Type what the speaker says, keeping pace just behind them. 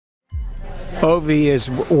Ovi is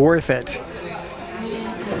worth it.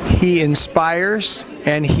 He inspires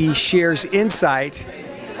and he shares insight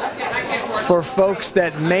for folks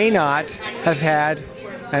that may not have had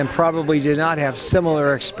and probably did not have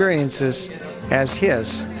similar experiences as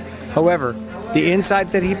his. However, the insight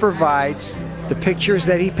that he provides, the pictures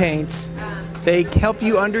that he paints, they help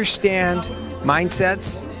you understand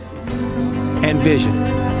mindsets and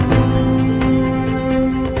vision.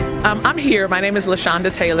 I'm here. My name is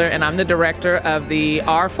LaShonda Taylor, and I'm the director of the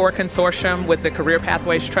R4 Consortium with the Career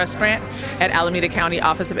Pathways Trust Grant at Alameda County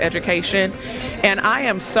Office of Education. And I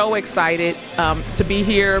am so excited to be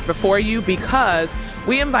here before you because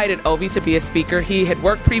we invited Ovi to be a speaker. He had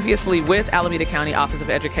worked previously with Alameda County Office of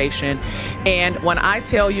Education, and when I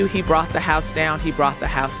tell you he brought the house down, he brought the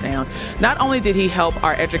house down. Not only did he help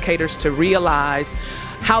our educators to realize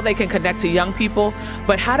how they can connect to young people,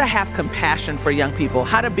 but how to have compassion for young people,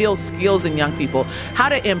 how to build skills in young people, how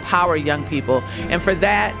to empower young people. And for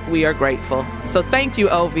that, we are grateful. So thank you,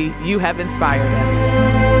 Ovi. You have inspired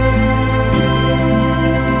us.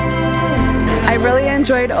 I really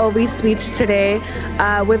enjoyed Ovi's speech today.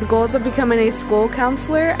 With goals of becoming a school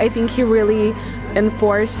counselor, I think he really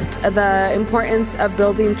enforced the importance of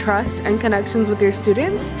building trust and connections with your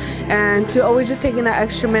students, and to always just taking that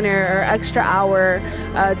extra minute or extra hour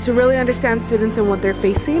to really understand students and what they're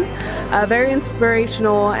facing. Very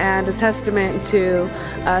inspirational and a testament to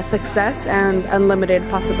success and unlimited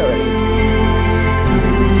possibilities.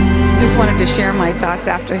 Just wanted to share my thoughts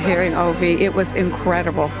after hearing Ovi. It was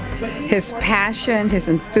incredible. His passion, his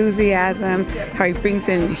enthusiasm, how he brings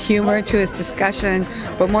in humor to his discussion,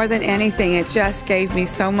 but more than anything, it just gave me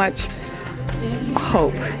so much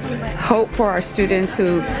hope. Hope for our students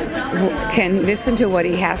who can listen to what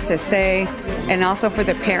he has to say, and also for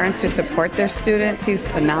the parents to support their students. He's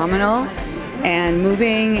phenomenal and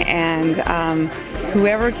moving, and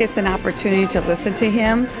whoever gets an opportunity to listen to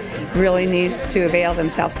him really needs to avail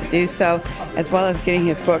themselves to do so, as well as getting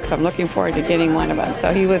his books. I'm looking forward to getting one of them.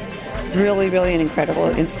 So he was really, really an incredible,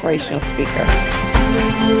 inspirational speaker.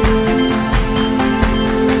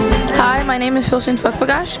 Hi, my name is Filshin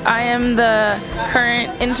Fakfagash. I am the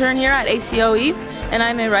current intern here at ACOE, and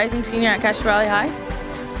I'm a rising senior at Castro Valley High.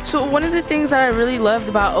 So one of the things that I really loved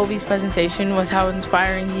about Ovi's presentation was how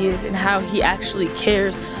inspiring he is and how he actually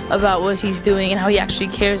cares about what he's doing and how he actually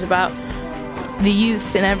cares about the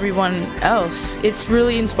youth and everyone else. It's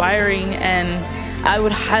really inspiring, and I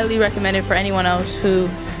would highly recommend it for anyone else who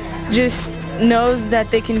just knows that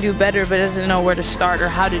they can do better but doesn't know where to start or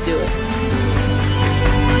how to do it.